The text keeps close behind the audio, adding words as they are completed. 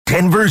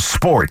Denver's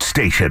sports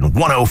station,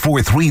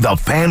 104.3 The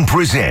Fan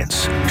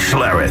presents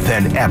Schlereth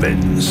and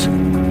Evans.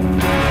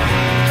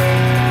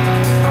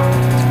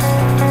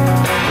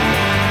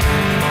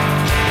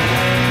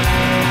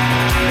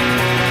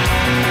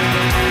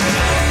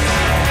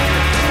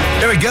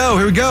 Here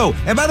we go.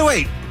 And by the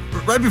way,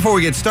 right before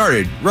we get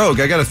started, Rogue,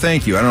 I got to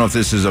thank you. I don't know if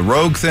this is a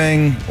Rogue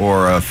thing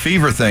or a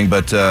Fever thing,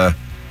 but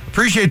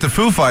appreciate the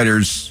Foo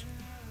Fighters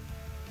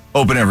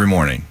open every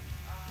morning.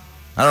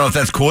 I don't know if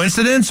that's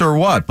coincidence or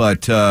what,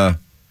 but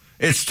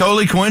it's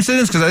totally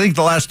coincidence because I think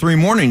the last 3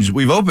 mornings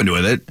we've opened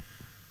with it.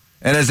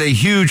 And as a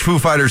huge Foo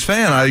Fighters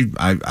fan,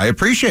 I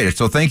appreciate it.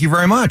 So thank you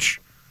very much.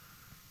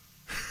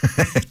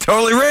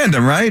 Totally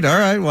random, right? All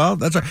right, well,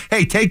 that's all right.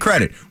 Hey, take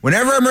credit.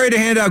 Whenever I'm ready to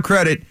hand out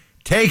credit,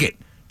 take it.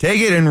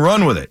 Take it and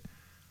run with it.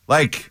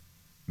 Like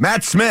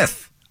Matt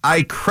Smith,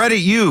 I credit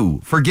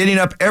you for getting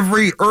up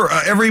every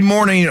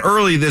morning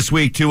early this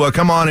week to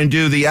come on and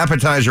do the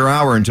appetizer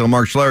hour until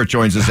Mark Schlereth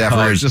joins us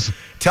after his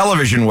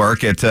television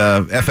work at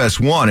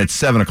FS1 at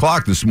 7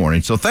 o'clock this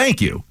morning. So thank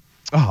you.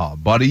 Oh,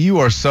 buddy, you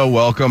are so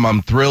welcome.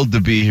 I'm thrilled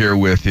to be here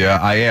with you.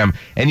 I am.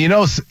 And you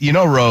know,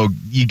 Rogue,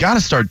 you got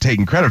to start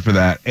taking credit for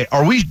that.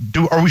 Are we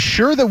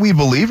sure that we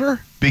believe her?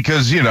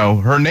 Because, you know,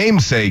 her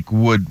namesake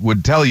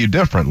would tell you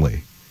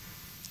differently.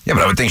 Yeah,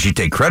 but I would think she'd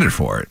take credit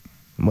for it.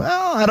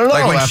 Well, I don't know.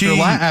 Like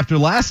After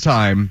last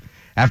time,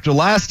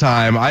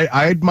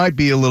 I might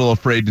be a little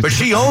afraid to. But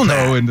she owned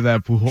that. Into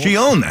that pool. She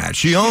owned that.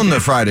 She owned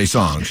the Friday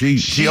song.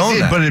 She owned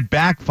did, that. But it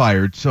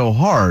backfired so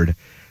hard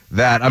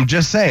that I'm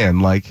just saying,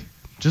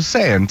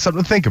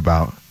 something to think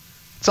about.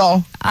 That's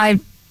all.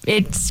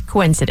 It's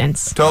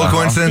coincidence. Total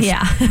coincidence?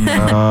 Yeah.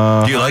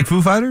 Do you like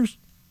Foo Fighters?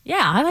 Yeah,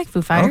 I like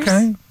Foo Fighters.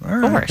 Okay. All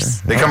right. Of course.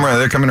 Okay.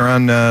 They're coming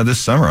around this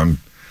summer.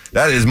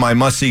 That is my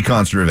must-see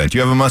concert event. Do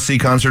you have a must-see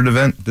concert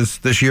event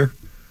this year,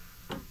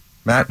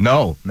 Matt?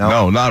 No,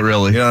 not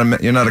really.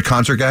 You're not a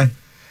concert guy?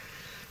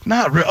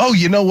 Not really. Oh,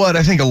 you know what?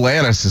 I think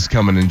Alanis is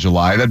coming in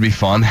July. That'd be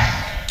fun.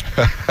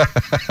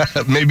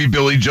 Maybe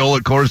Billy Joel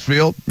at Coors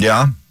Field.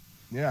 Yeah.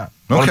 Yeah.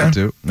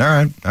 Okay.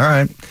 All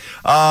right.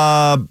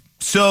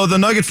 So the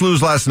Nuggets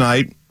lose last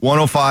night,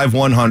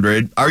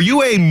 105-100. Are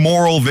you a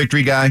moral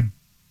victory guy?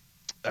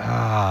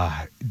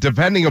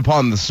 Depending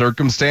upon the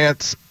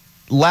circumstance.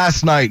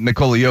 Last night,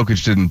 Nikola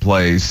Jokic didn't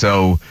play,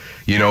 so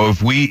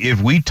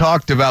if we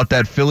talked about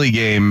that Philly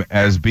game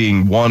as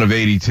being one of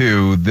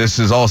 82, this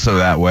is also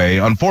that way.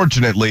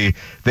 Unfortunately,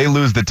 they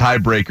lose the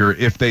tiebreaker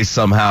if they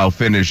somehow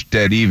finish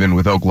dead even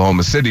with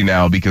Oklahoma City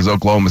now, because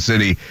Oklahoma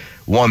City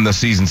won the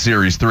season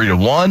series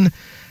 3-1.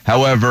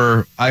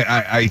 However,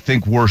 I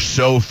think we're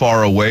so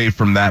far away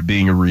from that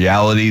being a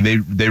reality.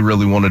 They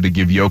really wanted to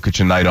give Jokic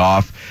a night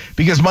off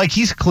because, Mike,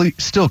 he's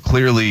still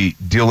clearly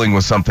dealing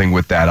with something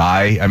with that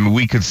eye. I mean,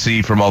 we could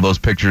see from all those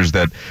pictures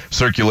that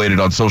circulated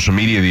on social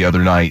media the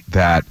other night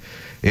that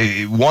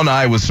one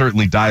eye was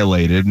certainly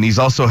dilated, and he's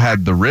also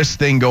had the wrist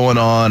thing going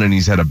on, and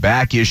he's had a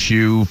back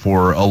issue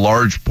for a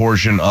large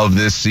portion of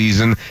this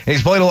season, and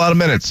he's played a lot of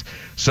minutes.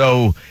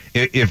 So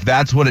if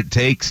that's what it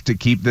takes to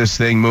keep this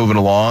thing moving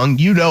along,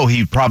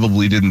 he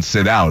probably didn't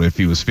sit out if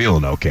he was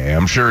feeling okay.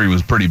 I'm sure he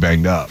was pretty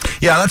banged up.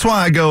 Yeah, that's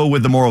why I go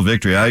with the moral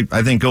victory. I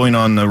think going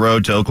on the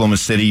road to Oklahoma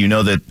City,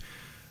 that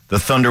the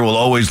Thunder will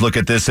always look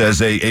at this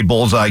as a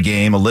bullseye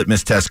game, a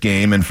litmus test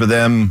game, and for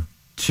them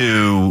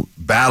to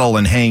battle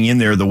and hang in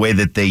there the way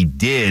that they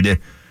did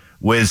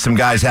with some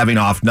guys having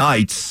off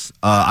nights,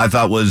 I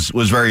thought was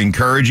very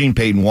encouraging.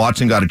 Peyton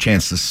Watson got a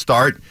chance to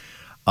start.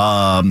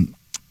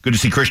 Good to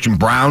see Christian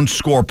Brown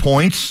score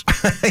points.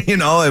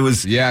 It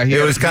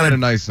was kind of a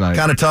nice night.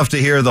 Kind of tough to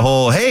hear the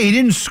whole, hey, he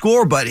didn't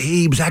score, but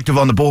he was active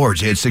on the boards.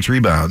 He had 6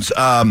 rebounds.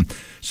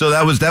 So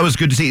that was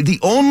good to see. The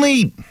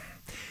only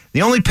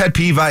pet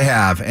peeve I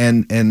have,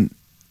 and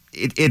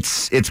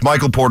it's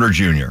Michael Porter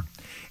Jr.,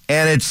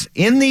 and it's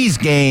in these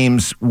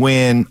games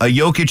when a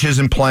Jokic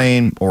isn't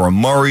playing or a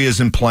Murray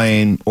isn't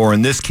playing, or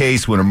in this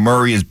case when a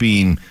Murray is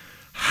being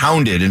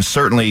hounded, and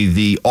certainly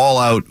the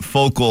all-out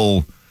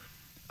focal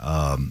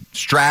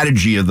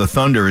strategy of the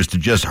Thunder is to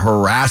just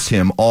harass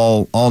him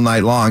all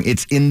night long.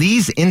 It's in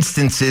these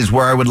instances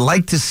where I would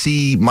like to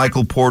see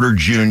Michael Porter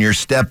Jr.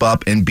 step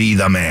up and be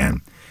the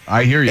man.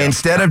 I hear you.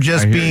 Instead of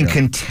just being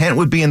content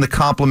with being the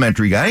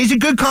complimentary guy. He's a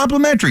good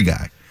complimentary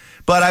guy.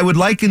 But I would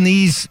like in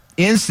these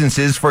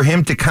instances for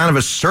him to kind of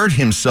assert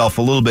himself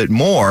a little bit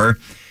more.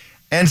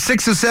 And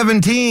 6 of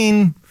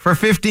 17 for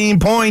 15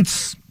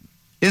 points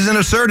isn't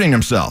asserting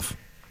himself.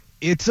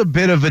 It's a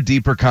bit of a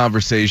deeper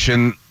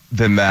conversation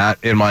than that,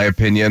 in my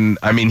opinion.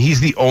 I mean, he's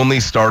the only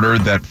starter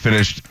that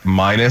finished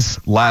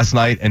minus last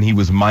night, and he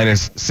was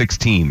minus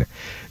 16.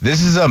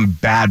 This is a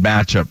bad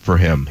matchup for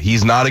him.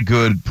 He's not a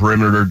good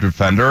perimeter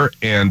defender,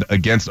 and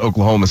against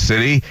Oklahoma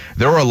City,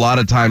 there were a lot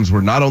of times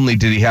where not only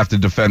did he have to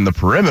defend the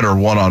perimeter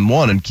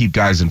one-on-one and keep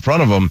guys in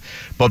front of him,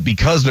 but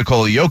because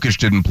Nikola Jokic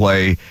didn't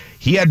play,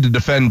 he had to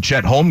defend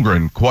Chet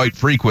Holmgren quite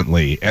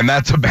frequently, and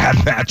that's a bad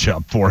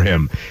matchup for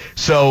him.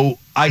 So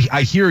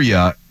I hear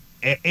you,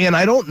 and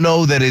I don't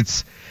know that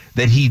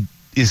he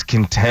is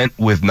content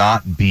with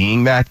not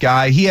being that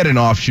guy. He had an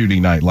off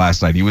shooting night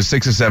last night. He was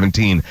 6 of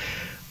 17.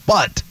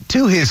 But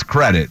to his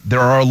credit, there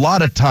are a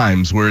lot of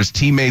times where his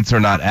teammates are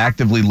not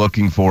actively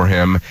looking for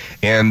him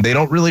and they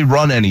don't really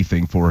run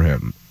anything for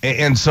him.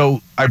 And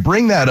so I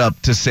bring that up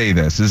to say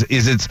this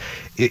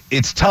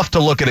it's tough to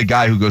look at a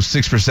guy who goes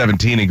 6 for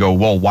 17 and go,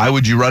 well, why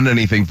would you run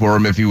anything for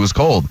him if he was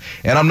cold?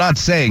 And I'm not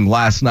saying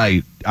last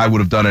night I would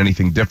have done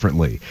anything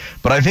differently.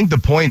 But I think the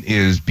point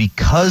is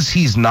because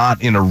he's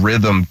not in a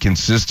rhythm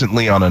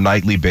consistently on a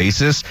nightly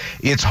basis,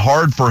 it's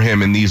hard for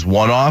him in these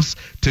one-offs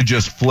to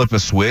just flip a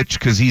switch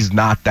because he's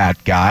not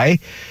that guy.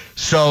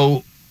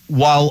 So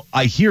while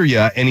I hear you,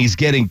 and he's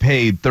getting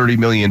paid $30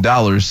 million,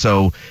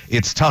 so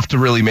it's tough to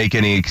really make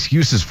any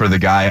excuses for the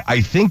guy. I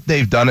think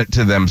they've done it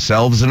to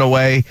themselves in a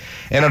way.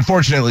 And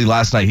unfortunately,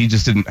 last night, he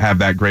just didn't have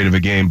that great of a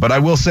game. But I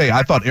will say,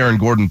 I thought Aaron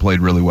Gordon played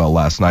really well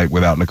last night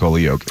without Nikola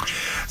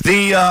Jokic.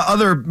 The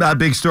other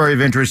big story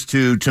of interest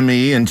to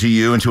me and to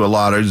you and to a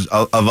lot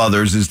of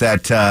others is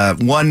that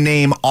one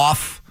name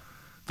off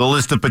the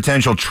list of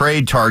potential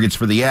trade targets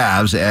for the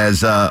Avs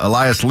as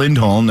Elias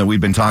Lindholm, that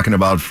we've been talking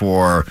about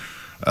for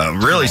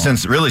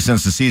since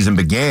the season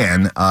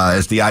began,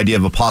 as the idea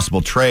of a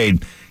possible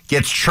trade,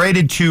 gets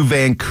traded to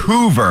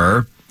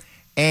Vancouver,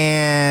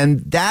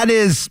 and that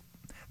is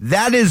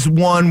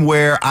one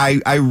where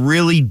I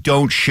really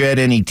don't shed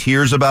any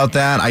tears about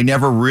that. I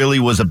never really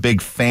was a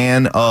big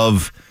fan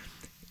of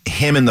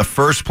him in the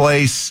first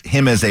place,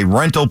 him as a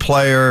rental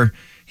player,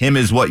 him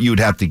as what you'd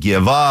have to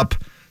give up.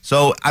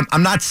 So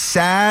I'm not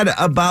sad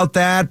about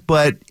that,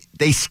 but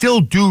they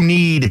still do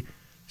need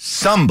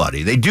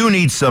somebody. They do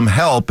need some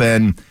help.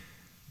 And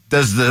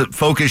does the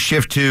focus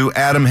shift to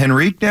Adam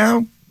Henrique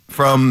now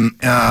from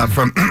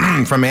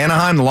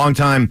Anaheim, the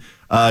longtime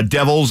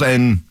Devils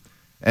and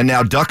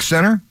now Ducks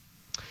center?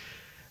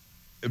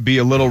 It'd be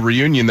a little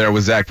reunion there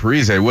with Zach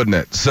Parise, wouldn't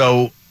it?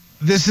 So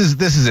this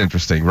is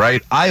interesting,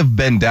 right? I've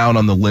been down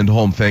on the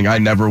Lindholm thing. I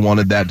never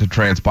wanted that to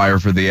transpire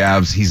for the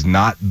Avs. He's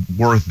not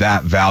worth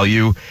that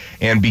value.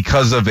 And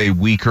because of a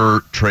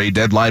weaker trade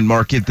deadline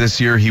market this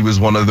year, he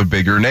was one of the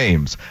bigger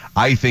names.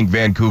 I think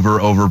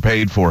Vancouver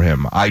overpaid for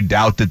him. I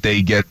doubt that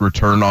they get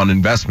return on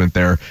investment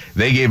there.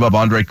 They gave up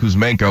Andrei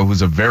Kuzmenko,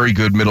 who's a very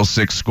good middle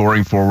six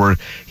scoring forward.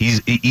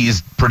 His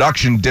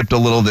production dipped a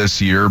little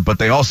this year, but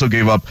they also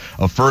gave up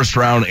a first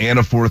round and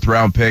a fourth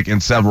round pick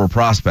and several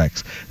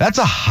prospects. That's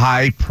a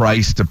high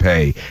price to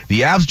pay.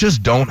 The Avs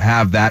just don't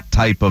have that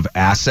type of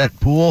asset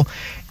pool.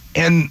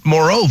 And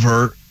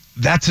moreover,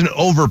 that's an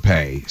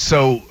overpay.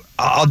 So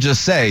I'll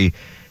just say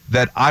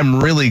that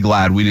I'm really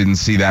glad we didn't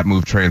see that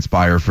move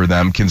transpire for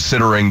them,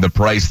 considering the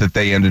price that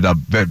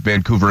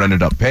Vancouver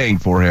ended up paying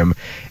for him.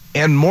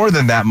 And more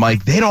than that,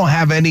 Mike, they don't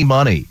have any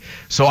money.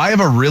 So I have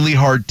a really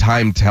hard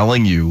time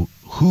telling you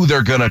who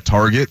they're going to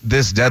target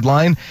this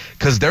deadline,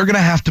 because they're going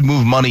to have to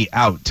move money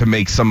out to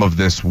make some of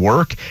this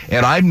work.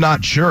 And I'm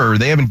not sure.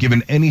 They haven't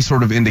given any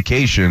sort of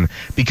indication,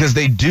 because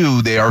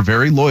they are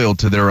very loyal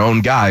to their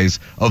own guys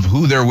of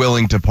who they're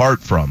willing to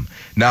part from.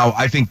 Now,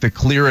 I think the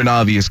clear and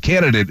obvious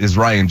candidate is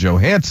Ryan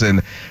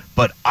Johansson,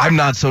 but I'm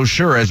not so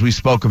sure, as we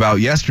spoke about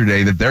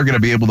yesterday, that they're going to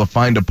be able to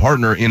find a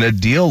partner in a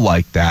deal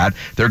like that.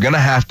 They're going to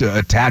have to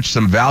attach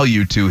some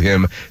value to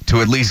him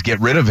to at least get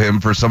rid of him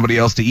for somebody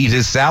else to eat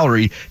his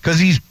salary, because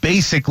he's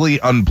basically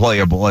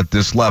unplayable at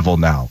this level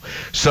now.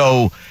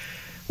 So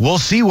we'll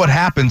see what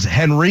happens.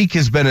 Henrique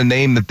has been a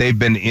name that they've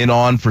been in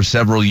on for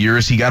several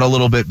years. He got a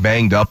little bit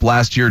banged up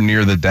last year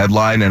near the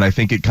deadline, and I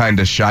think it kind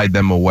of shied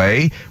them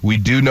away. We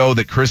do know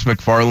that Chris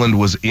McFarland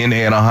was in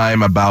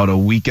Anaheim about a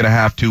week and a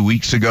half, 2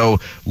 weeks ago,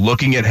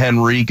 looking at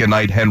Henrique, a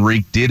night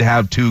Henrique did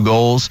have 2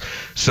 goals.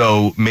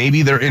 So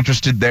maybe they're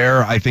interested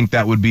there. I think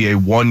that would be a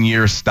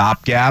 1-year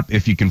stopgap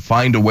if you can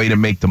find a way to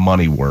make the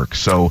money work.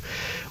 So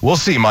we'll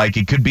see, Mike.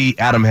 It could be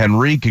Adam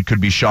Henrique. It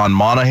could be Sean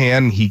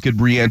Monahan. He could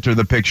re-enter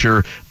the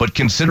picture. But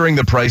considering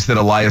the price that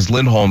Elias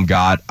Lindholm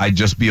got, I'd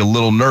just be a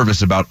little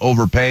nervous about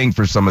overpaying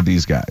for some of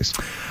these guys.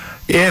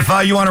 If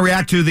you want to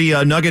react to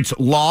the Nuggets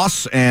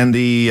loss and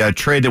the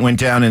trade that went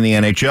down in the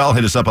NHL,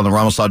 hit us up on the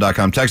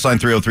Ramoslaw.com text line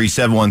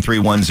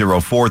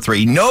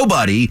 303-713-1043.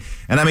 Nobody,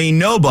 and I mean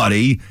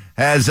nobody,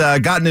 has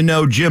gotten to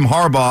know Jim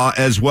Harbaugh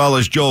as well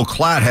as Joel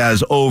Klatt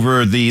has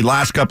over the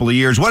last couple of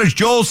years. What does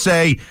Joel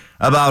say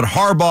about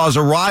Harbaugh's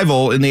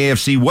arrival in the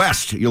AFC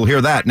West? You'll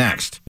hear that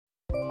next.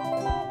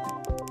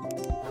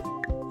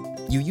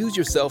 You use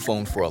your cell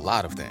phone for a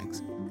lot of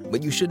things,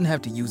 but you shouldn't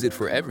have to use it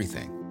for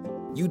everything.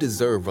 You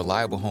deserve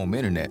reliable home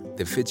internet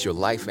that fits your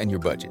life and your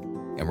budget.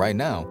 And right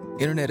now,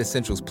 Internet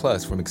Essentials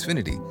Plus from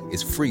Xfinity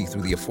is free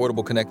through the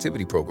Affordable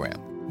Connectivity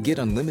Program. Get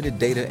unlimited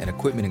data and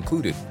equipment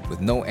included with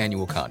no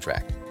annual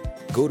contract.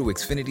 Go to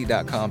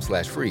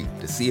Xfinity.com/free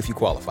to see if you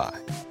qualify.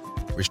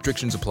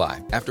 Restrictions apply.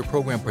 After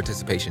program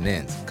participation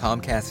ends,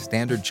 Comcast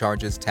standard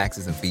charges,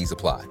 taxes, and fees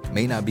apply.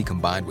 May not be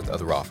combined with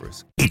other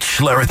offers. It's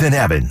Schlereth and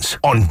Evans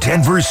on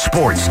Denver's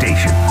sports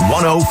station,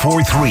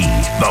 104.3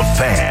 The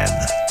Fan.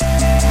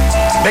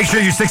 Make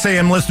sure you 6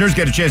 a.m. listeners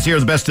get a chance to hear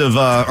the best of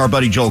our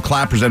buddy Joel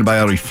Klatt, presented by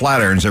Audi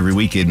Flatirons every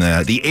week in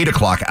the 8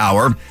 o'clock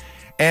hour.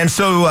 And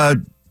so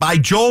by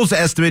Joel's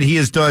estimate, he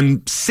has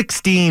done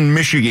 16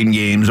 Michigan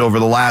games over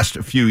the last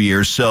few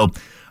years. So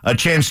a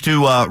chance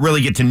to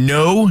really get to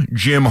know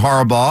Jim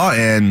Harbaugh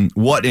and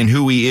what and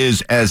who he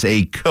is as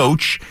a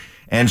coach.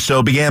 And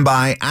so began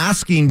by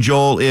asking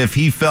Joel if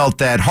he felt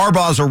that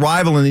Harbaugh's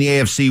arrival in the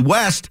AFC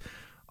West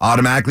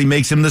automatically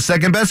makes him the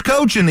second best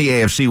coach in the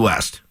AFC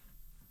West.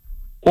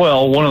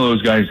 Well, one of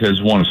those guys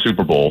has won a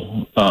Super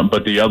Bowl,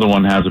 but the other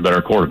one has a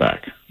better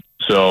quarterback.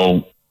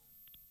 So,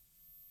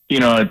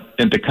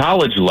 at the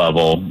college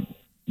level,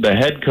 the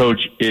head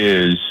coach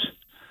is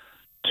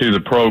to the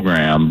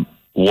program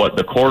what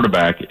the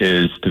quarterback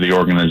is to the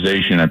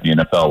organization at the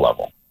NFL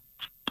level.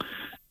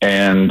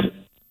 And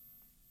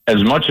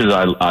as much as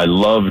I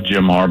love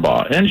Jim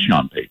Harbaugh and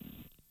Sean Payton,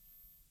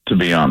 to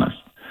be honest,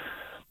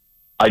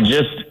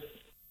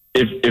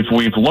 if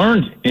we've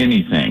learned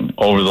anything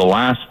over the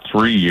last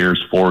 3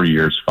 years, 4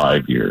 years,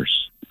 5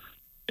 years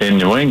in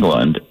New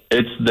England,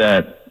 it's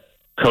that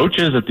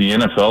coaches at the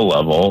NFL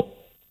level,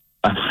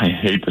 I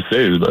hate to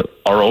say this, but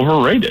are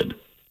overrated.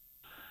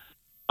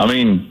 I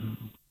mean,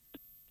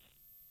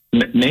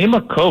 name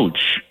a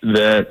coach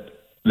that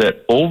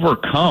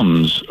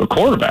overcomes a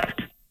quarterback.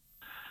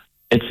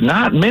 It's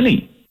not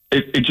many.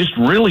 It just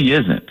really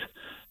isn't.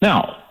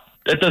 Now,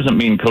 that doesn't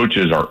mean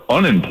coaches are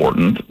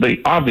unimportant.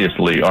 They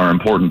obviously are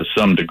important to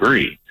some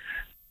degree.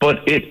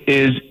 But it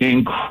is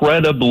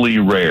incredibly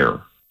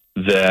rare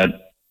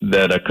that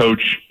a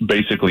coach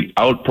basically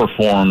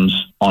outperforms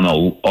on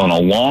a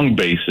long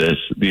basis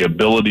the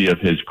ability of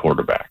his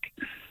quarterback.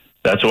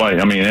 That's why,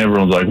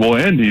 everyone's like, well,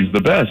 Andy's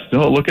the best.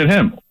 Oh, look at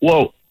him.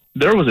 Well,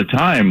 there was a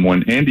time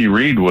when Andy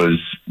Reid was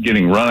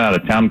getting run out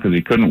of town because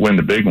he couldn't win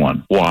the big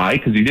one. Why?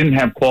 Because he didn't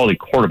have quality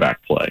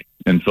quarterback play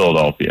in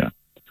Philadelphia.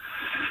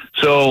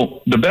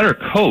 So the better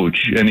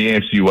coach in the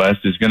AFC West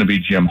is going to be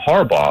Jim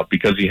Harbaugh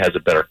because he has a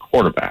better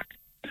quarterback.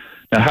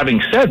 Now,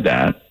 having said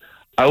that,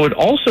 I would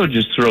also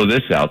just throw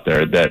this out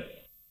there that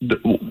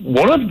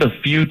one of the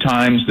few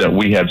times that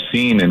we have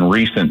seen in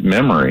recent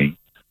memory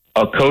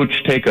a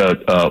coach take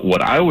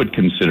what I would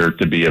consider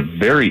to be a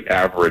very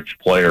average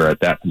player at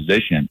that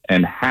position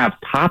and have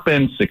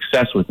top-end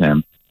success with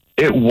him,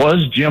 it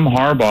was Jim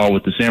Harbaugh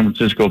with the San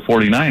Francisco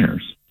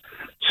 49ers.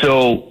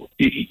 So,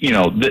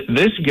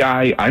 this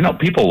guy, I know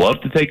people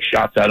love to take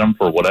shots at him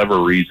for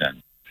whatever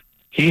reason.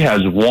 He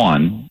has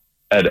won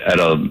at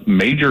a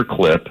major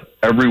clip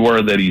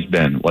everywhere that he's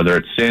been, whether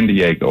it's San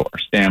Diego or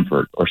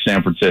Stanford or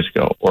San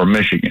Francisco or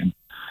Michigan.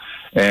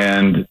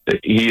 And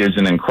he is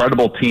an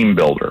incredible team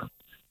builder.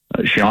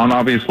 Sean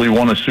obviously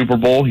won a Super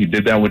Bowl. He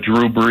did that with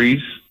Drew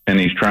Brees, and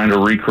he's trying to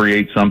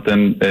recreate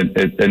something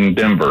in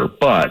Denver.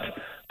 But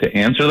to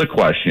answer the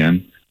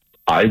question,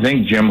 I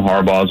think Jim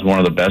Harbaugh is one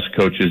of the best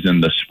coaches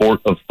in the sport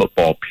of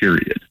football,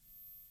 period.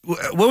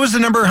 What was the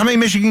number? How many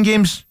Michigan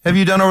games have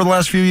you done over the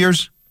last few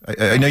years?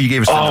 I know you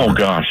gave us the number.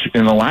 Gosh.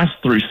 In the last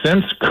 3,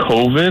 since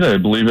COVID, I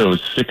believe it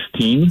was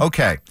 16.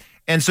 Okay.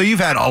 And so you've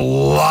had a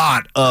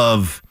lot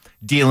of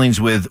dealings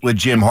with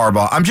Jim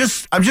Harbaugh. I'm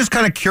just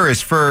kind of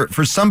curious for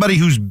somebody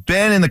who's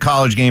been in the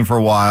college game for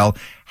a while,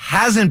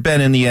 hasn't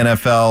been in the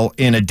NFL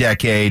in a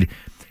decade.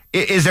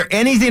 Is there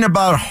anything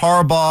about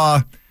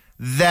Harbaugh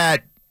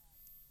that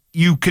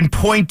you can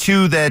point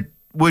to that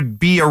would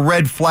be a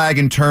red flag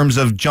in terms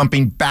of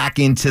jumping back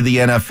into the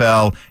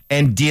NFL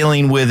and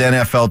dealing with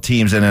NFL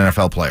teams and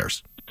NFL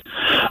players?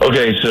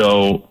 Okay,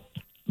 so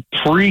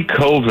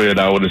pre-COVID,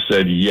 I would have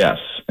said yes.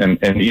 And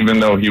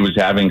even though he was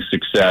having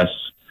success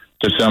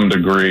to some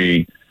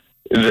degree,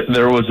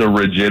 there was a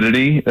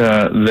rigidity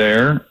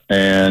there.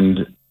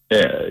 And,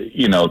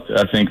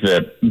 I think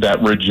that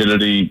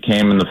rigidity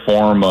came in the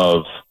form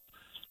of,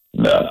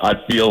 I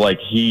feel like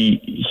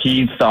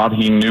he thought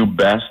he knew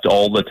best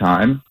all the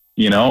time,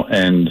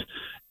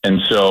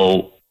 and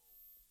so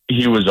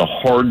he was a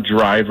hard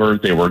driver.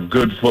 They were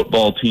good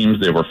football teams.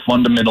 They were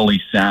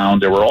fundamentally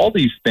sound. There were all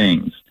these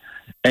things.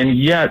 And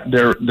yet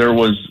there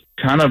was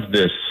kind of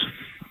this,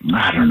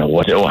 I don't know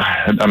what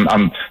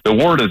the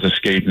word is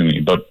escaping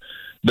me, but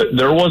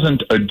there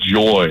wasn't a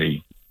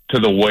joy to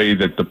the way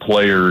that the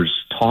players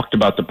talked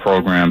about the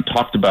program,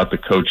 talked about the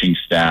coaching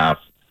staff.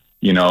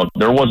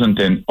 There wasn't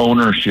an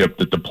ownership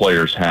that the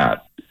players had.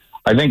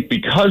 I think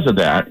because of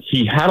that,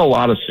 he had a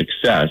lot of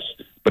success,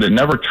 but it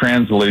never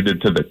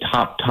translated to the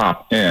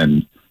top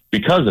end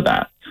because of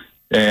that.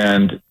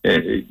 And,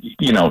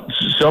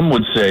 some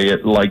would say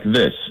it like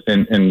this,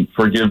 and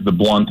forgive the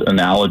blunt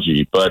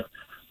analogy, but,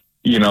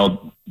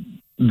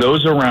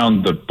 those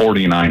around the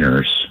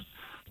 49ers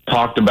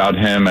talked about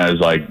him as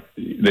like,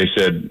 they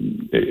said,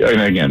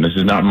 and again, this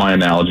is not my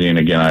analogy, and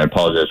again, I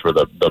apologize for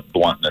the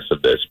bluntness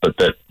of this, but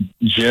that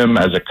Jim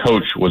as a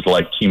coach was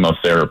like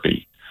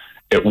chemotherapy.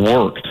 It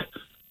worked,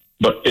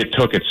 but it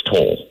took its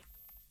toll.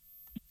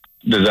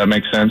 Does that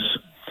make sense?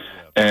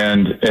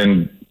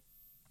 And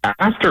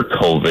after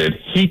COVID,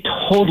 he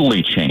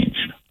totally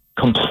changed,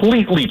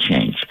 completely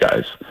changed,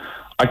 guys.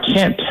 I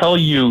can't tell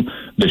you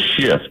the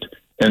shift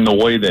in the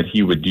way that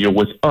he would deal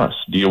with us,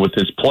 deal with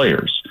his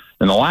players.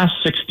 In the last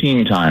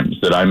 16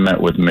 times that I met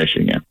with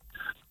Michigan,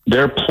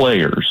 their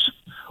players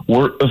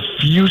were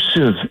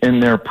effusive in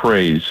their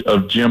praise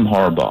of Jim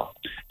Harbaugh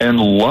and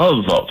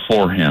love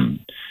for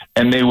him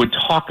And they would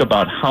talk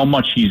about how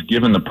much he's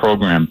given the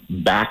program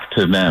back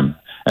to them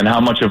and how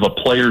much of a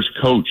player's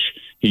coach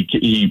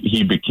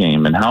he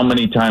became, and how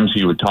many times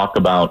he would talk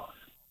about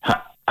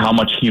how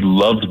much he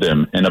loved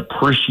them and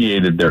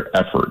appreciated their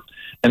effort.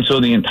 And so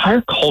the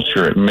entire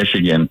culture at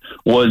Michigan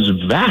was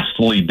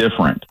vastly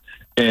different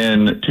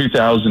in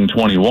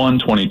 2021,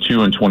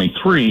 22, and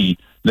 23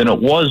 than it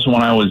was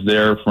when I was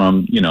there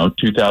from,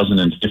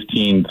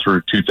 2015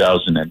 through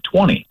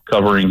 2020,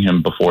 covering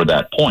him before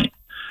that point.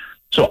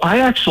 So I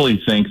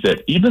actually think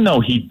that even though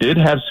he did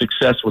have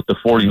success with the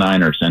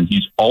 49ers and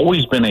he's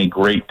always been a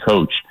great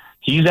coach,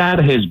 he's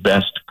at his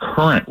best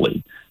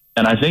currently.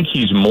 And I think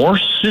he's more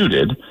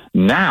suited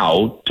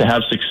now to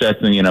have success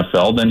in the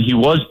NFL than he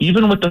was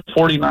even with the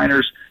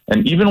 49ers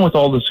and even with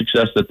all the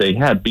success that they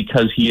had,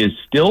 because he is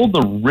still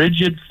the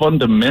rigid,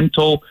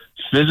 fundamental,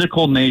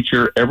 physical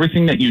nature,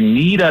 everything that you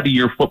need out of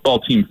your football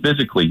team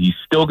physically. He's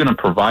still going to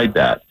provide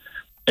that.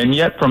 And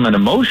yet from an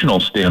emotional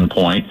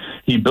standpoint,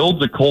 he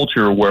builds a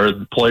culture where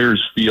the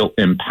players feel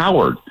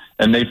empowered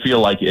and they feel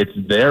like it's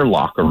their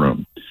locker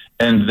room.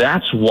 And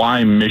that's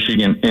why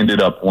Michigan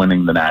ended up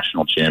winning the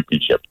national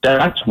championship.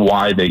 That's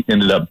why they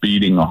ended up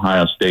beating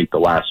Ohio State the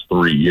last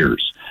 3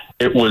 years.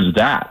 It was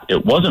that.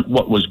 It wasn't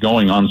what was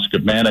going on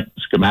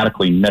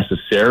schematically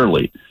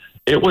necessarily.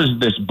 It was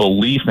this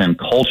belief and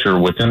culture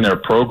within their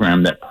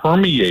program that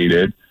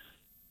permeated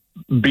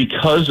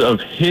because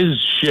of his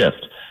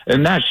shift.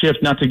 And that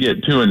shift, not to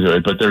get too into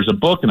it, but there's a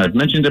book, and I've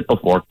mentioned it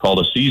before, called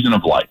A Season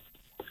of Life.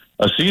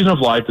 A Season of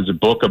Life is a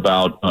book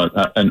about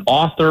an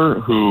author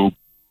who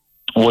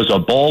was a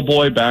ball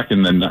boy back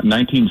in the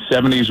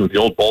 1970s with the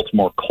old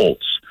Baltimore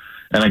Colts,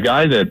 and a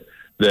guy that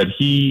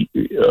he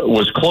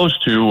was close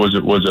to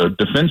was a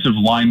defensive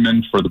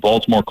lineman for the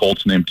Baltimore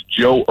Colts named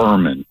Joe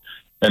Ehrman.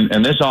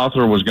 And this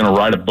author was going to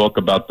write a book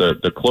about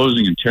the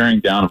closing and tearing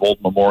down of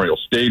Old Memorial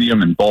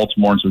Stadium in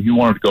Baltimore, and so he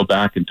wanted to go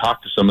back and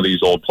talk to some of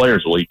these old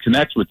players. Well, he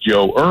connects with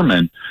Joe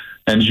Ehrman,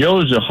 and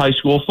Joe's a high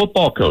school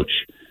football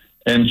coach.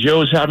 And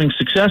Joe's having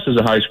success as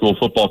a high school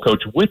football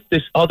coach with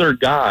this other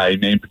guy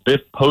named Biff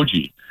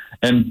Poggi.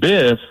 And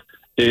Biff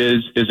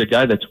is a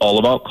guy that's all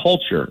about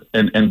culture.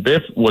 And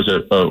Biff was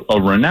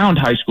a renowned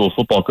high school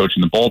football coach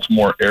in the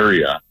Baltimore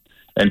area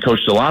and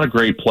coached a lot of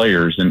great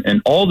players.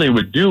 And all they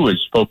would do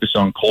is focus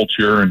on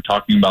culture and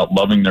talking about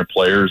loving their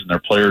players and their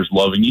players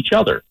loving each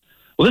other.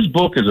 Well, this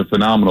book is a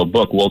phenomenal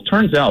book. Well, it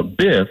turns out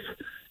Biff,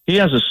 he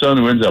has a son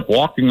who ends up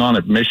walking on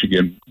at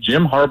Michigan.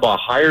 Jim Harbaugh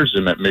hires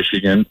him at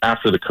Michigan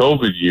after the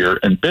COVID year,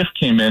 and Biff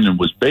came in and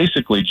was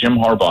basically Jim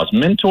Harbaugh's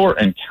mentor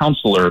and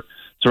counselor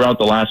throughout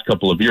the last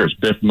couple of years.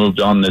 Biff moved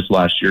on this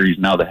last year. He's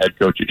now the head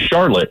coach at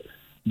Charlotte.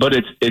 But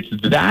it's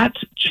that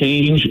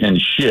change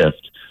and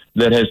shift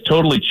that has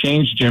totally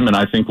changed Jim, and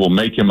I think will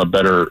make him a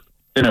better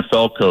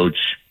NFL coach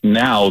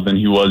now than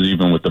he was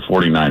even with the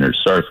 49ers.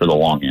 Sorry for the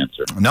long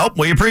answer. Nope,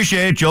 we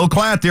appreciate it. Joel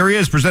Klatt, there he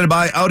is, presented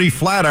by Audi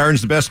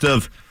Flatirons, the best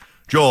of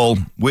Joel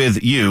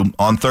with you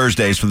on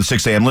Thursdays for the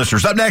 6 a.m.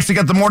 listeners. Up next, we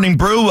got the Morning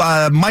Brew.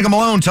 Michael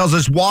Malone tells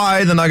us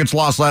why the Nuggets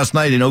lost last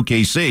night in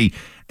OKC,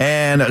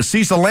 and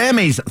Cecil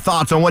Lammey's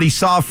thoughts on what he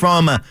saw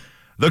from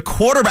the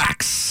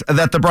quarterbacks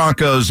that the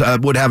Broncos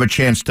would have a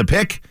chance to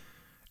pick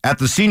at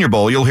the Senior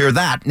Bowl. You'll hear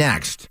that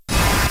next.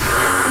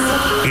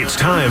 It's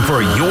time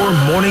for your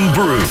Morning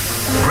Brew.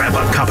 Grab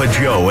a cup of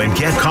Joe and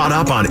get caught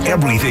up on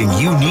everything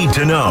you need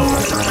to know.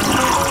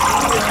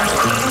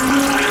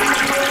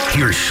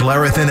 Here's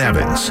Schlereth and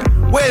Evans.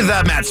 With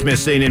Matt Smith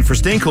staying in for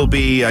Stink, who'll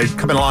be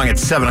coming along at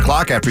 7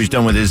 o'clock after he's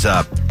done with his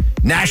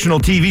national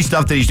TV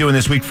stuff that he's doing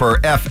this week for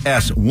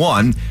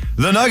FS1.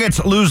 The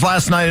Nuggets lose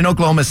last night in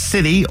Oklahoma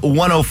City,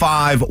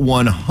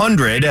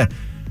 105-100.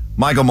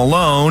 Michael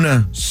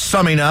Malone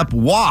summing up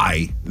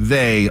why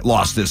they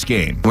lost this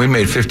game. We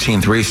made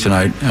 15 threes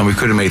tonight, and we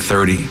could have made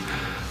 30.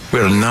 We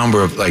had a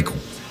number of,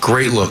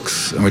 great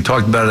looks. And we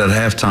talked about it at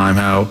halftime,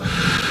 how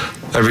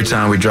every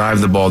time we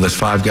drive the ball, there's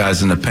 5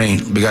 guys in the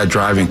paint. We got to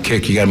drive and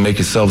kick. You got to make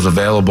yourselves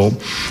available.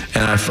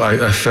 And I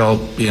felt,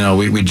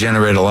 we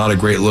generated a lot of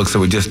great looks that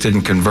we just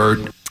didn't convert.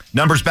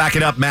 Numbers back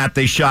it up, Matt.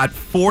 They shot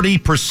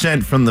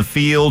 40% from the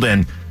field,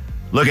 and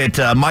look at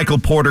Michael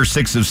Porter,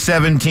 6 of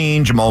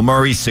 17. Jamal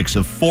Murray, 6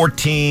 of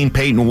 14.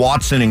 Peyton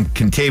Watson and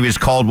Kentavious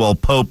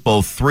Caldwell-Pope,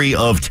 both 3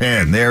 of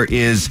 10. There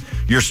is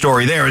your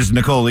story. There is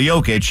Nikola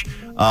Jokic.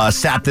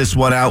 Sat this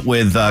one out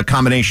with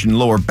combination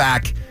lower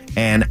back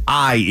and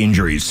eye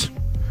injuries.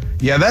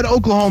 Yeah, that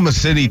Oklahoma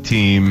City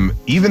team,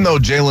 even though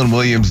Jalen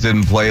Williams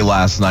didn't play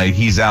last night,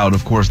 he's out.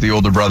 Of course, the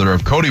older brother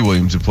of Cody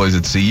Williams, who plays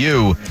at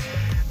CU.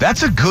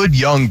 That's a good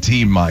young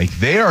team, Mike.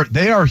 They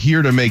are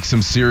here to make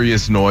some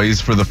serious noise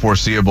for the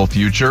foreseeable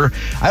future.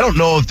 I don't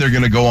know if they're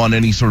going to go on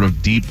any sort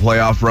of deep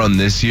playoff run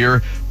this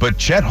year, but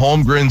Chet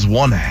Holmgren's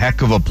one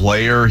heck of a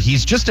player.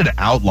 He's just an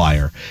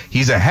outlier.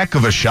 He's a heck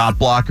of a shot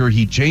blocker.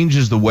 He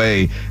changes the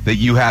way that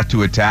you have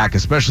to attack,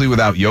 especially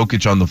without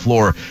Jokic on the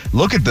floor.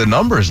 Look at the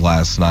numbers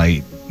last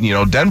night.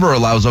 Denver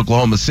allows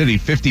Oklahoma City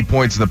 50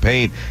 points in the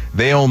paint.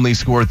 They only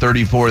score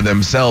 34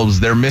 themselves.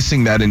 They're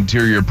missing that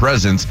interior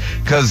presence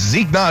because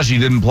Zeke Naji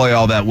didn't play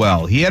all that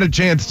well. He had a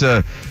chance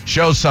to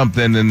show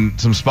something in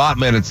some spot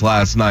minutes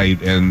last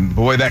night, and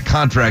boy, that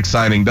contract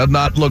signing does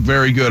not look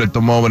very good at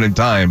the moment in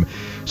time.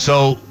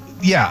 So,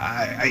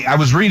 yeah, I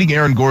was reading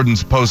Aaron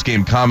Gordon's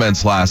post-game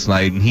comments last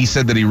night, and he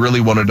said that he really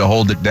wanted to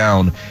hold it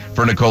down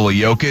for Nikola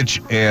Jokic,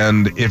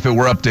 and if it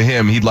were up to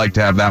him, he'd like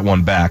to have that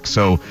one back.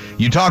 So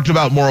you talked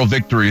about moral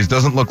victories.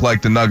 Doesn't look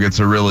like the Nuggets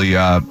are really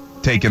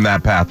taking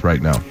that path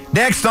right now.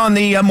 Next on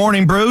the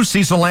Morning Brew,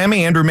 Cecil Lammey,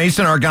 Andrew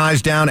Mason, our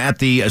guys down at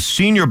the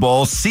Senior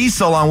Bowl.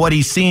 Cecil on what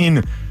he's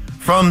seen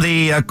from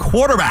the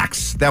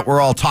quarterbacks that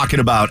we're all talking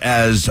about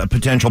as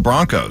potential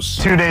Broncos.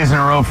 2 days in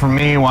a row for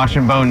me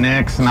watching Bo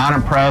Nix. Not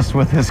impressed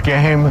with his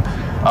game.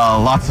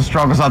 Lots of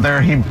struggles out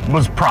there. He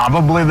was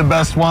probably the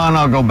best one.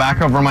 I'll go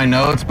back over my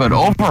notes. But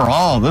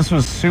overall, this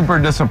was super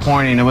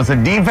disappointing. It was a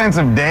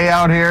defensive day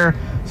out here.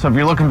 So if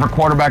you're looking for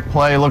quarterback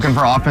play, looking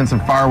for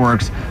offensive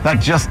fireworks, that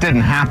just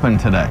didn't happen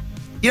today.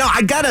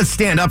 I got to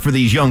stand up for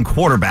these young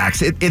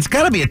quarterbacks. It's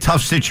got to be a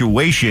tough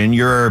situation.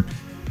 You're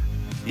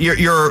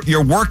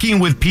working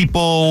with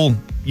people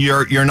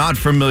you're not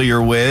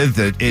familiar with.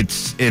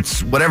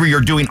 It's whatever you're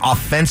doing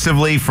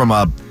offensively from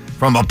a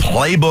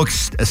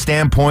playbook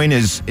standpoint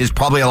is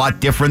probably a lot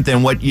different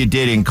than what you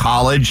did in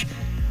college.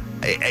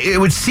 It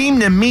would seem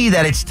to me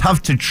that it's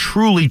tough to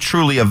truly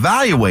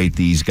evaluate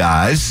these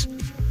guys.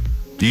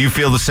 Do you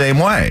feel the same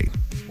way?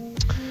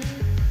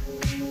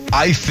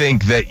 I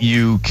think that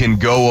you can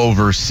go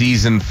over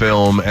season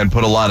film and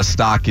put a lot of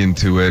stock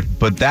into it,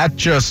 but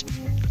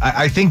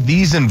I think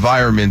these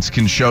environments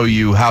can show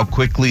you how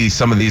quickly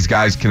some of these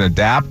guys can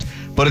adapt,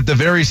 but at the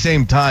very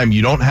same time,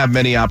 you don't have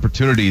many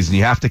opportunities, and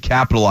you have to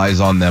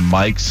capitalize on them,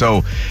 Mike.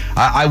 So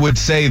I would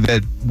say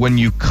that when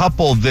you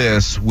couple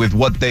this with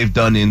what they've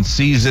done in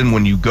season,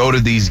 when you go to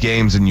these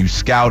games and you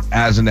scout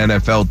as an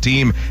NFL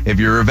team, if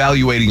you're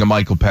evaluating a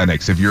Michael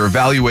Penix, if you're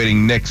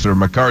evaluating Nix or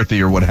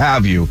McCarthy or what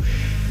have you,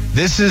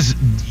 this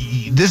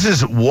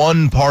is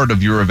one part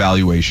of your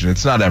evaluation.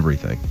 It's not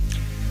everything.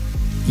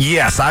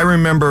 Yes, I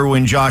remember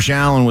when Josh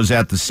Allen was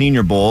at the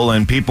Senior Bowl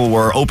and people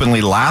were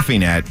openly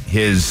laughing at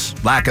his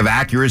lack of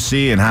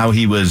accuracy and how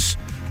he was,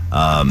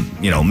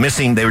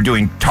 missing. They were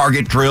doing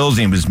target drills.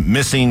 And he was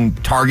missing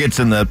targets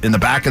in the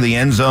back of the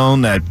end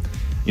zone that,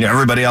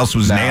 everybody else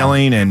was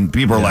nailing. And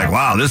people were like,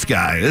 "Wow, this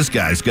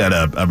guy's got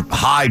a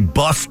high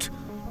bust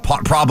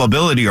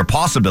probability or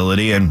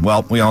possibility." And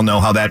well, we all know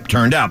how that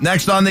turned out.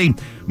 Next on the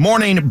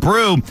Morning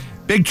Brew.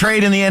 Big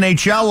trade in the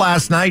NHL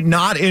last night,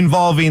 not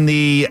involving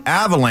the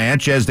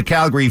Avalanche, as the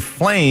Calgary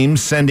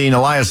Flames sending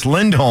Elias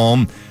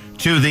Lindholm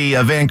to the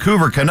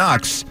Vancouver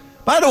Canucks.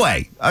 By the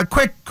way, a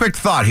quick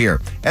thought here.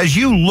 As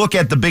you look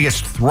at the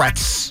biggest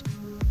threats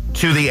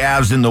to the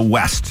Avs in the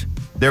West,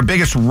 their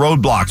biggest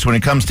roadblocks when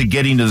it comes to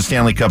getting to the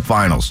Stanley Cup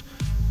Finals,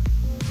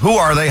 who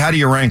are they? How do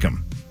you rank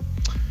them?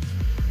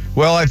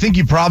 Well, I think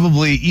you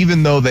probably,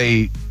 even though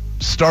they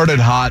started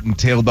hot and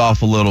tailed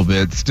off a little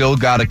bit, still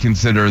got to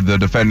consider the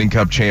defending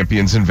Cup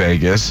champions in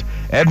Vegas.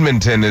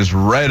 Edmonton is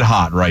red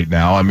hot right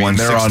now. I mean,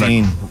 they're on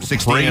a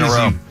 16 in a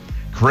row.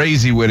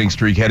 Crazy winning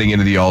streak heading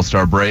into the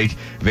All-Star break.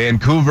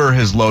 Vancouver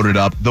has loaded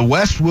up. The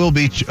West will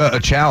be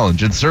a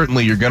challenge, and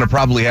certainly you're going to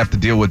probably have to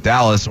deal with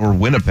Dallas or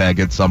Winnipeg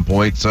at some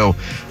point. So,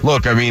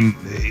 look, I mean,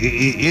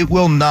 it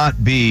will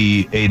not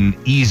be an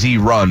easy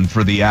run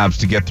for the Avs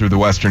to get through the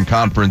Western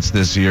Conference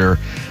this year.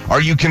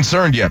 Are you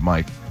concerned yet,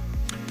 Mike?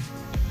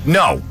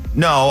 No.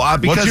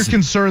 Because, what's your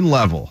concern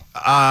level?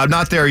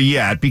 Not there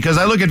yet, because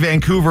I look at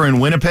Vancouver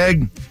and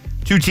Winnipeg,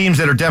 two teams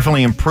that are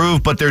definitely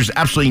improved, but there's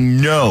absolutely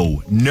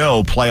no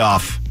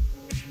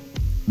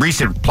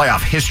recent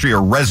playoff history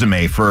or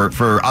resume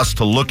for us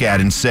to look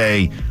at and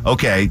say,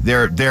 okay,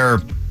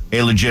 they're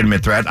a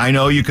legitimate threat. I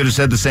know you could have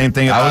said the same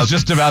thing about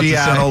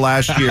Seattle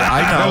last year.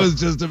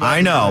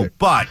 I know.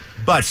 But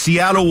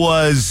Seattle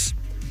was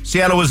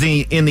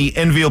in the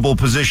enviable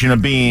position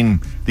of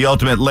being the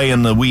ultimate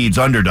lay-in-the-weeds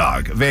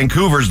underdog.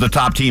 Vancouver's the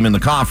top team in the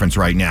conference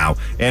right now,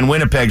 and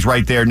Winnipeg's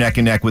right there neck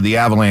and neck with the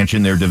Avalanche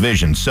in their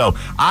division. So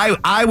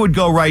I would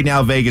go right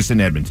now Vegas and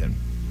Edmonton.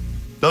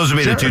 Those would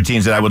be the two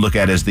teams that I would look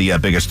at as the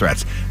biggest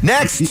threats.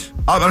 Next,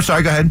 I'm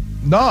sorry, go ahead.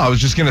 No, I was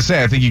just going to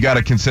say, I think you got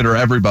to consider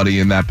everybody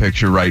in that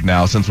picture right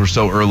now since we're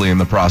so early in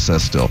the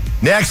process still.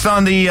 Next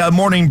on the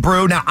Morning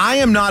Brew. Now, I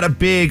am not a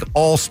big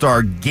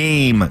All-Star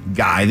Game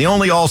guy. The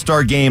only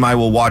All-Star Game I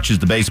will watch is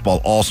the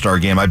baseball All-Star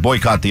Game. I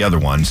boycott the other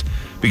ones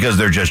because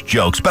they're just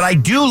jokes. But I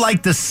do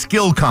like the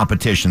skill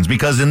competitions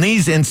because in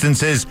these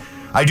instances,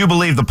 I do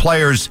believe the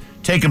players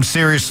take them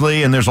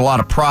seriously and there's a lot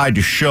of pride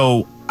to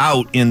show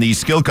out in these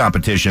skill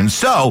competitions.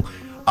 So,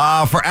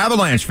 for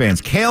Avalanche fans,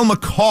 Cale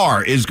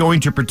Makar is going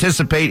to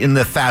participate in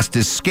the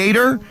fastest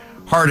skater,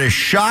 hardest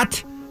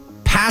shot,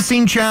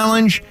 passing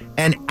challenge,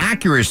 and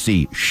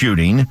accuracy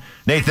shooting.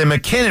 Nathan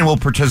McKinnon will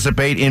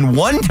participate in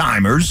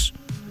one-timers,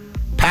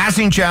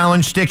 passing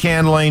challenge, stick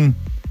handling,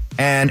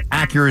 and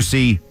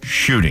accuracy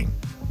shooting.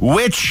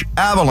 Which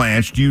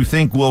Avalanche do you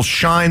think will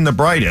shine the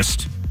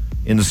brightest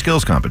in the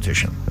skills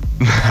competition?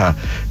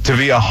 To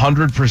be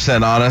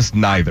 100% honest,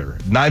 neither.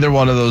 Neither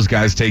one of those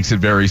guys takes it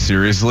very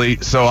seriously,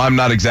 so I'm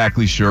not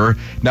exactly sure.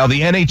 Now,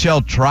 the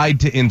NHL tried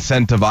to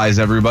incentivize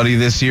everybody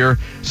this year,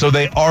 so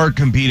they are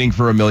competing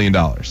for $1 million.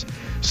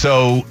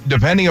 So,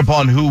 depending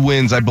upon who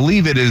wins, I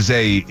believe it is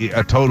a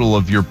total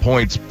of your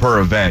points per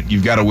event.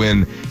 You've got to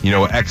win,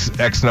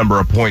 X number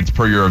of points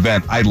per your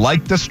event. I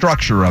like the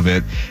structure of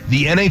it.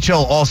 The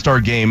NHL All-Star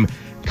Game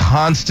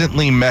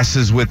constantly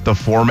messes with the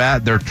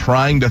format. They're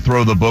trying to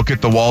throw the book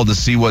at the wall to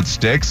see what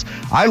sticks.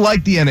 I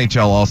like the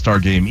NHL All-Star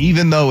Game,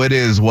 even though it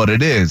is what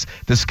it is.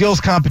 The skills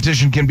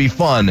competition can be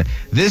fun.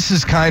 This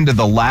is kind of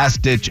the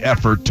last-ditch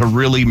effort to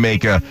really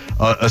make a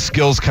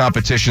skills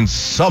competition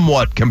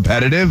somewhat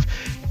competitive,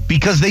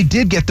 because they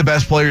did get the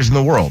best players in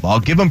the world. I'll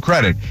give them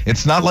credit.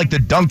 It's not like the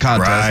dunk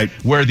contest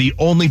where the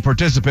only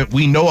participant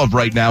we know of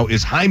right now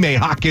is Jaime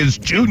Jaquez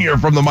Jr.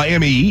 from the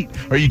Miami Heat.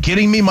 Are you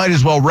kidding me? Might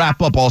as well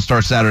wrap up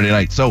All-Star Saturday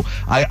night. So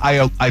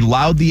I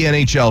laud the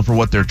NHL for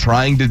what they're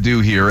trying to do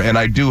here, and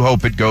I do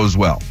hope it goes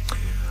well.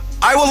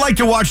 I would like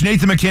to watch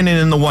Nathan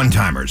McKinnon in the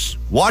one-timers.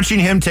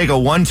 Watching him take a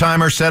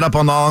one-timer set up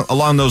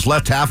along those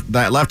left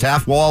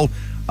half wall,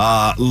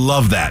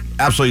 love that.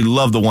 Absolutely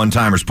love the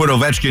one-timers. Put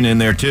Ovechkin in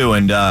there, too,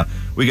 and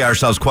we got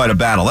ourselves quite a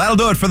battle. That'll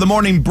do it for the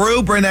Morning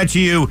Brew. Bring that to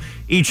you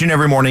each and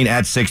every morning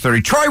at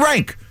 6:30. Troy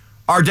Renck,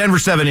 our Denver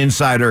 7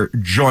 insider,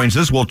 joins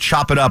us. We'll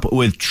chop it up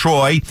with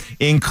Troy,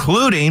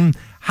 including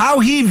how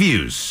he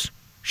views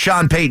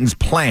Sean Payton's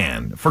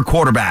plan for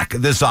quarterback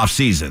this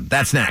offseason.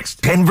 That's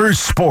next. Denver's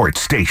sports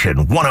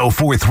station,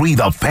 104.3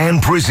 The Fan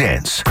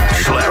presents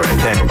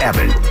Schlereth and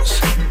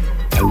Evans.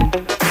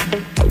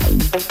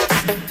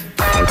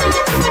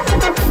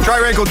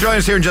 Troy Renck will join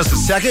us here in just a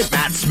second.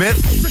 Matt Smith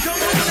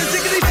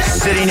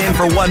sitting in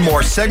for one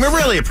more segment.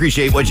 Really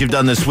appreciate what you've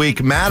done this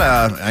week, Matt.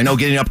 I know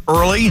getting up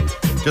early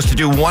just to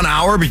do 1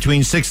 hour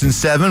between 6 and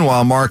 7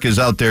 while Mark is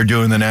out there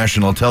doing the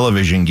national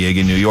television gig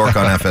in New York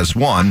on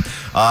FS1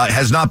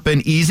 has not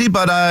been easy,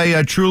 but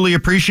I truly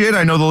appreciate it.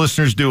 I know the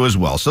listeners do as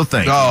well, so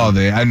thank you.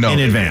 I know in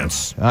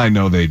advance. I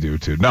know they do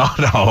too. No,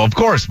 of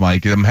course,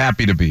 Mike. I'm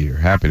happy to be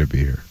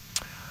here.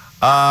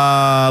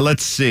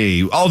 Let's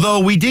see. Although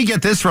we did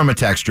get this from a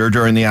texter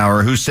during the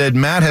hour who said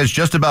Matt has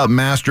just about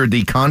mastered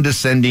the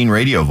condescending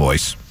radio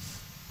voice.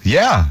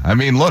 Yeah, I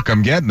mean, look,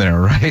 I'm getting there,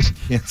 right?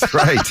 That's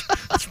right.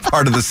 It's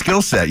part of the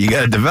skill set you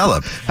got to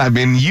develop. I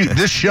mean,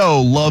 this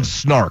show loves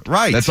snark.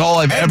 Right. That's all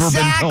I've ever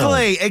been told.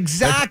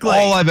 Exactly.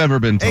 That's all I've ever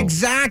been told.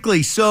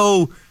 Exactly.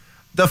 So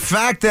the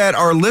fact that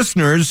our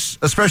listeners,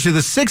 especially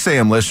the 6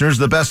 a.m. listeners,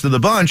 the best of the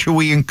bunch, who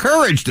we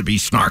encourage to be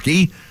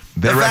snarky,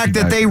 the fact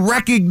that they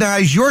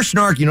recognize your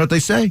snark, you know what they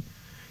say?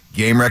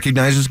 Game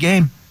recognizes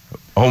game.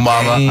 Oh,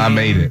 mama, I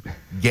made it.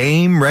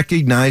 Game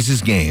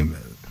recognizes game.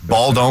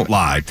 Ball don't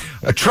lie.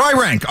 Troy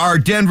Renck, our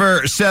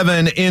Denver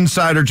 7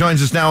 insider,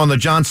 joins us now on the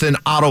Johnson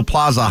Auto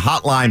Plaza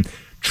hotline.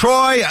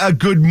 Troy,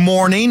 good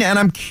morning, and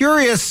I'm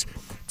curious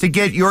to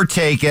get your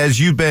take as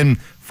you've been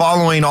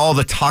following all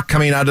the talk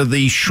coming out of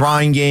the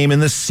Shrine Game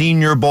and the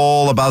Senior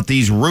Bowl about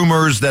these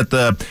rumors that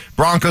the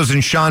Broncos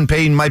and Sean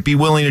Payton might be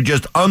willing to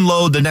just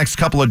unload the next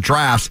couple of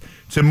drafts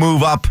to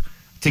move up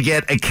to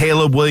get a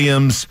Caleb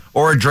Williams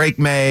or a Drake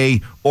May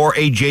or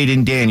a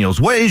Jaden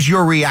Daniels. What is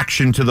your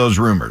reaction to those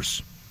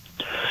rumors?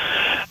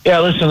 Yeah,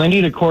 listen, they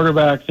need a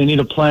quarterback. They need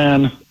a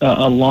plan,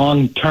 a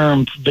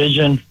long-term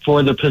vision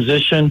for the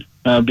position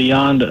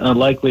beyond a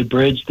likely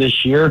bridge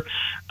this year.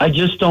 I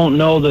just don't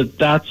know that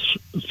that's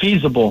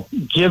feasible,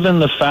 given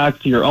the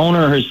fact your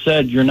owner has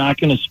said you're not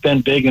going to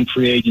spend big in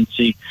free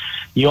agency.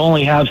 You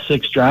only have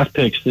 6 draft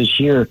picks this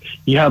year.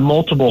 You have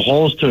multiple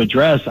holes to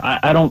address.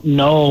 I don't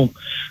know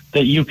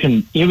that you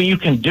can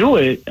do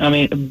it. I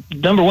mean,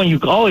 number one, you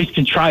always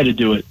can try to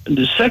do it.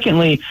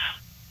 Secondly,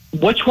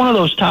 which one of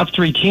those top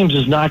 3 teams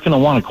is not going to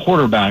want a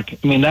quarterback?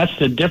 I mean, that's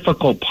the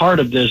difficult part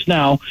of this.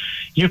 Now,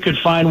 you could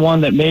find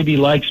one that maybe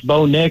likes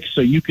Bo Nix, so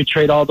you could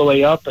trade all the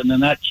way up, and then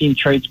that team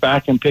trades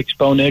back and picks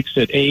Bo Nix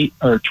at 8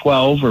 or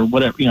 12 or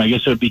whatever. I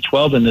guess it would be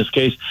 12 in this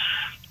case.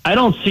 I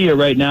don't see it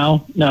right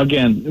now. Now,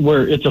 again,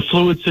 it's a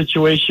fluid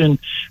situation.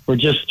 We're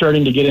just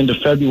starting to get into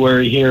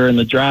February here, and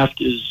the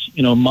draft is,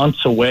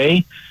 months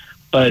away.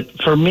 But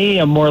for me,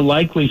 a more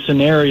likely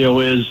scenario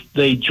is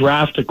they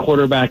draft a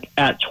quarterback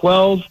at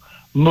 12,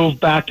 move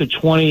back to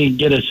 20,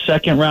 get a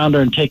second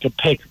rounder and take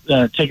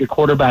a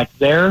quarterback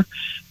there.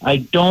 I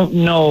don't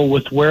know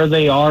with where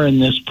they are in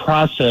this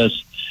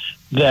process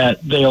that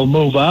they'll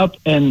move up.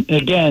 And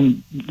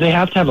again, they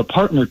have to have a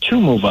partner to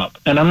move up.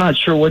 And I'm not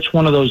sure which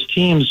one of those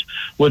teams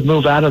would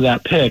move out of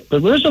that pick,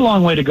 but there's a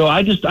long way to go.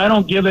 I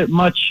don't give it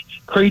much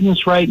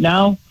credence right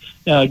now,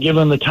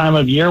 given the time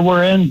of year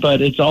we're in,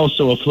 but it's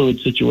also a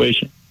fluid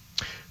situation.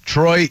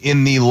 Troy,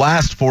 in the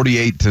last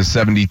 48 to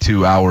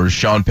 72 hours,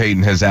 Sean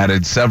Payton has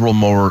added several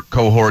more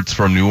cohorts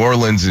from New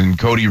Orleans in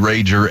Cody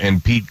Rager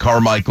and Pete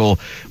Carmichael.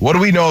 What do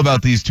we know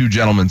about these 2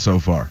 gentlemen so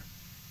far?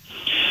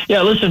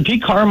 Yeah, listen,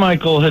 Pete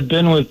Carmichael had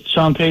been with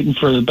Sean Payton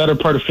for the better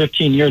part of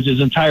 15 years, his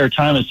entire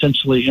time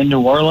essentially in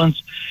New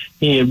Orleans.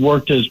 He had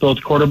worked as both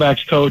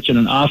quarterbacks coach and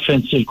an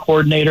offensive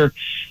coordinator.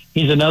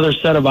 He's another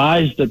set of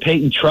eyes that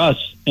Payton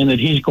trusts, and that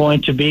he's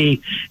going to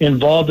be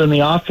involved in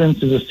the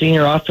offense as a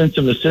senior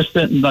offensive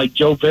assistant, and like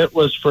Joe Vitt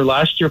was for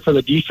last year for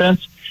the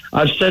defense.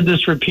 I've said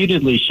this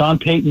repeatedly. Sean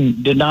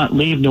Payton did not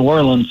leave New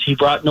Orleans. He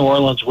brought New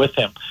Orleans with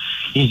him.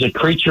 He's a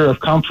creature of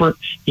comfort.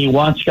 He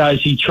wants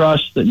guys he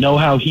trusts that know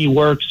how he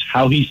works,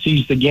 how he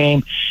sees the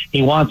game.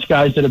 He wants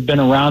guys that have been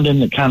around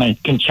him that kind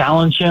of can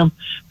challenge him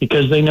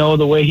because they know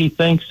the way he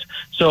thinks.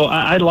 So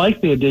I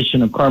like the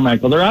addition of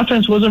Carmichael. Their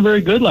offense wasn't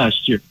very good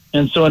last year.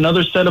 And so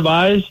another set of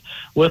eyes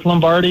with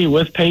Lombardi,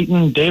 with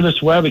Payton,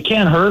 Davis Webb, it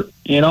can't hurt.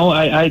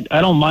 I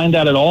don't mind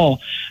that at all.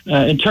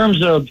 In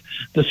terms of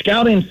the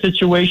scouting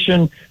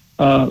situation,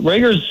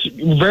 Rager's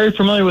very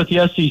familiar with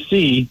the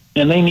SEC,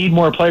 and they need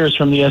more players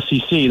from the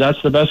SEC.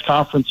 That's the best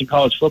conference in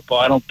college football.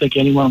 I don't think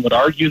anyone would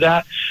argue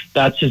that.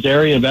 That's his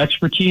area of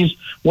expertise.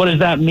 What does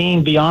that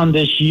mean beyond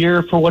this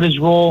year for what his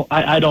role?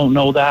 I don't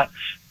know. That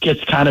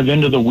gets kind of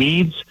into the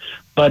weeds,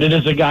 but it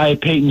is a guy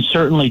Payton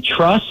certainly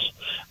trusts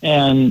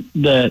and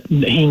that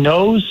he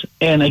knows.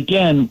 And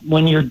again,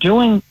 when you're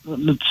doing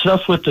the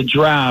stuff with the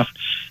draft,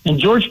 and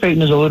George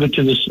Payton has alluded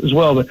to this as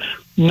well, but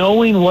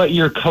knowing what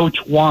your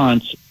coach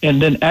wants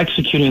and then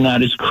executing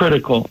that is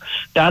critical.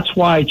 That's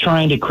why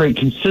trying to create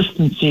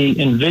consistency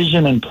in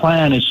vision and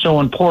plan is so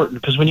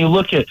important, because when you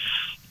look at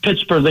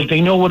Pittsburgh,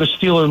 they know what a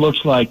Steeler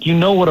looks like. You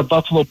know what a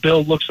Buffalo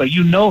Bill looks like.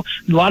 You know,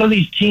 a lot of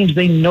these teams,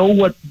 they know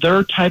what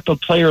their type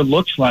of player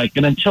looks like.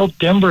 And until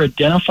Denver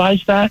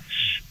identifies that,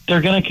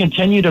 they're going to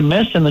continue to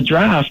miss in the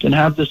draft and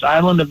have this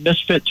island of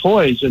misfit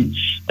toys. And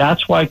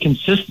that's why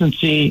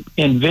consistency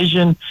and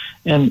vision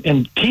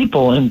and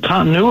people and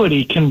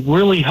continuity can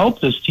really help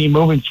this team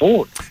moving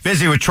forward.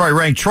 Busy with Troy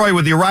Renck. Troy,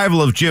 with the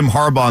arrival of Jim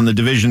Harbaugh in the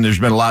division, there's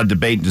been a lot of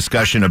debate and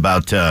discussion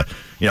about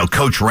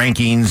coach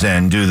rankings,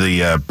 and do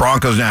the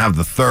Broncos now have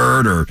the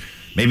third or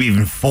maybe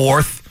even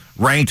fourth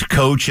ranked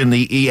coach in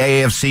the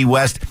AFC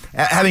West?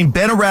 Having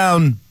been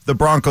around the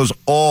Broncos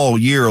all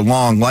year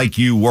long, like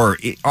you were,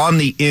 on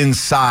the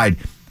inside,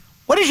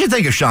 what did you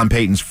think of Sean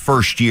Payton's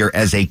first year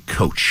as a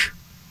coach?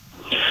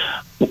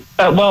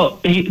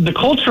 The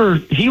culture,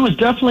 he was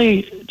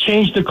definitely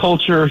changed the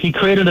culture. He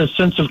created a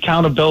sense of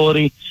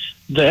accountability.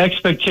 The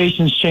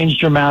expectations changed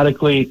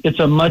dramatically. It's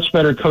a much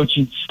better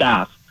coaching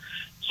staff.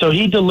 So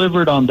he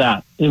delivered on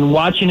that. In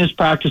watching his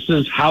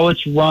practices, how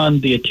it's run,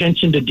 the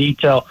attention to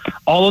detail,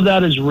 all of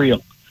that is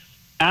real.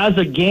 As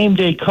a game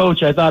day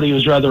coach, I thought he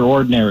was rather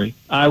ordinary.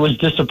 I was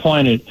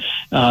disappointed.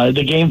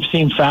 The game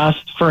seemed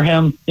fast for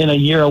him in a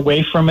year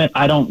away from it.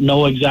 I don't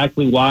know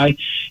exactly why.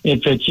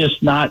 If it's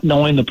just not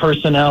knowing the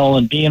personnel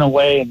and being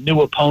away and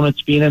new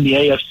opponents, being in the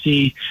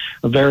AFC,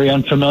 a very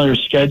unfamiliar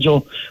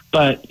schedule.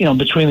 But,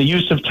 between the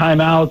use of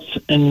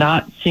timeouts and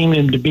not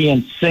seeming to be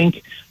in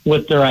sync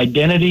with their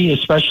identity,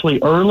 especially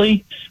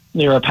early.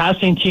 They were a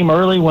passing team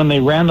early when they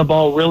ran the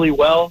ball really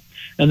well.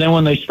 And then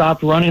when they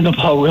stopped running the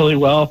ball really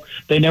well,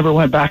 they never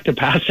went back to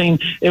passing.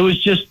 It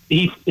was just,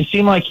 it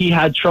seemed like he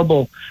had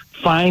trouble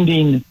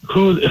finding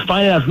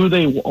out who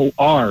they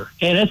are.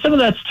 And some of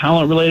that's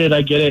talent related,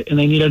 I get it, and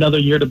they need another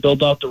year to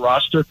build out the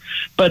roster.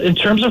 But in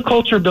terms of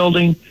culture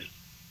building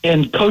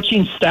and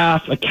coaching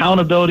staff,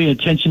 accountability, and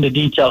attention to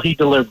detail, he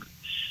delivered.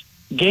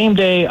 Game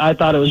day, I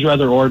thought it was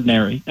rather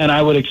ordinary, and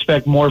I would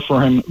expect more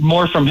from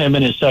him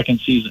in his second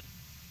season.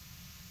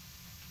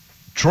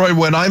 Troy,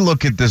 when I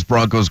look at this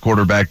Broncos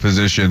quarterback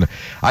position,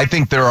 I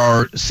think there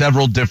are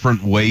several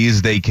different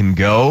ways they can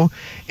go,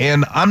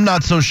 and I'm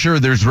not so sure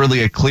there's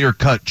really a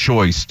clear-cut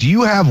choice. Do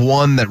you have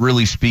one that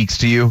really speaks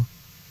to you?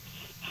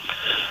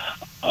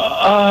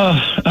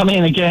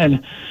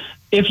 Again,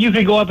 if you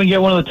could go up and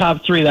get one of the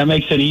top three, that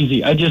makes it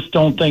easy. I just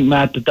don't think,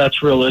 Matt,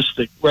 that's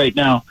realistic right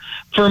now.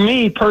 For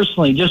me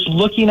personally, just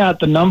looking at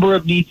the number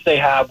of needs they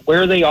have,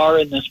 where they are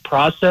in this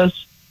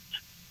process,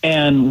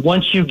 and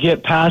once you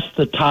get past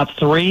the top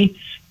three,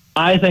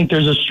 I think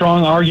there's a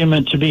strong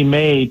argument to be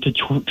made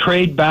to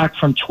trade back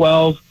from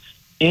 12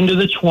 into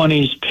the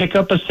 20s, pick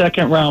up a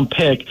second-round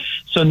pick.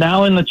 So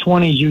now in the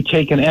 20s, you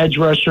take an edge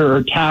rusher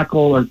or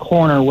tackle or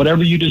corner,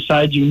 whatever you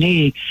decide you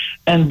need.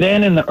 And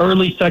then in the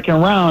early second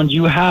round,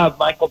 you have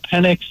Michael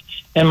Penix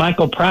and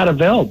Michael Pratt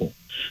available.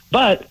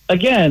 But,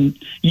 again,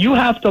 you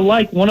have to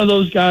like one of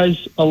those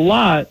guys a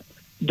lot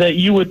that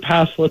you would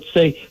pass, let's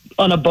say,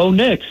 on a Bo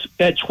Nix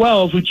at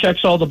 12 who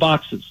checks all the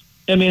boxes.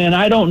 And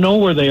I don't know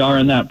where they are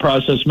in that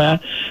process,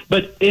 Matt.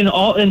 But in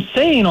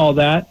saying all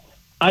that,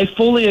 I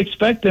fully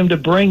expect them to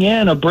bring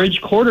in a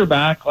bridge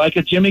quarterback like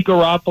a Jimmy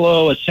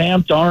Garoppolo, a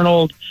Sam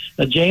Darnold,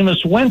 a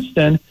Jameis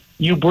Winston.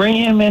 You bring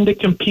him in to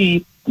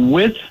compete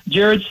with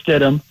Jarrett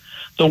Stidham.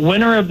 The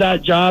winner of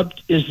that job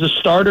is the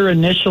starter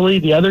initially.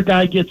 The other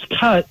guy gets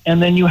cut,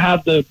 and then you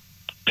have the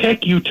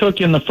pick you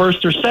took in the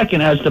first or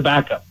second as the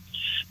backup.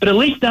 But at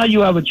least now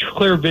you have a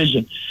clear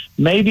vision.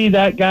 Maybe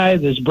that guy,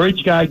 this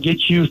bridge guy,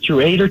 gets you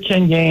through 8 or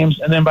 10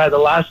 games, and then by the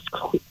last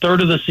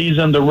third of the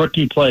season, the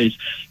rookie plays.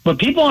 But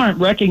people aren't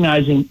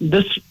recognizing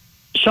this.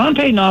 Sean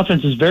Payton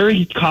offense is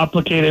very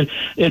complicated.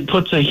 It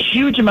puts a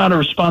huge amount of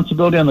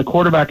responsibility on the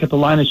quarterback at the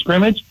line of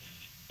scrimmage.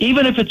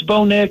 even if it's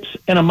Bo Nix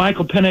and a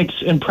Michael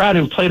Penix and Pratt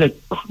who've played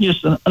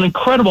just an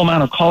incredible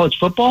amount of college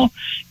football,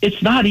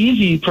 it's not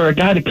easy for a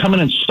guy to come in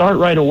and start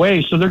right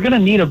away. So they're going to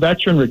need a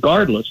veteran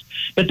regardless.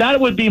 But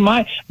that would be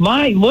my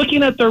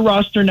looking at their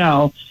roster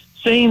now,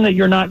 saying that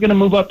you're not going to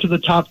move up to the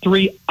top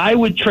 3. I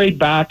would trade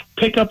back,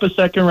 pick up a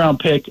second-round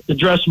pick,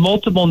 address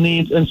multiple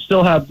needs, and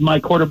still have my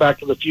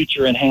quarterback of the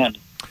future in hand.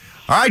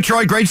 All right,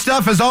 Troy, great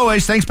stuff as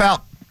always. Thanks,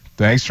 pal.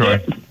 Thanks,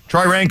 Troy. Yeah.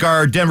 Troy Renck,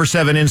 our Denver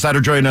 7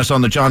 insider, joining us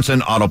on the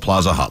Johnson Auto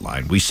Plaza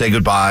hotline. We say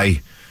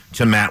goodbye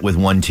to Matt with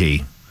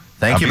 1T.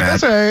 Thank you,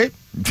 Matt.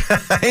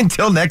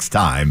 Until next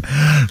time.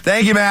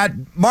 Thank you, Matt.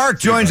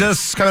 Mark joins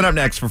us coming up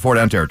next for 4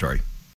 Down Territory.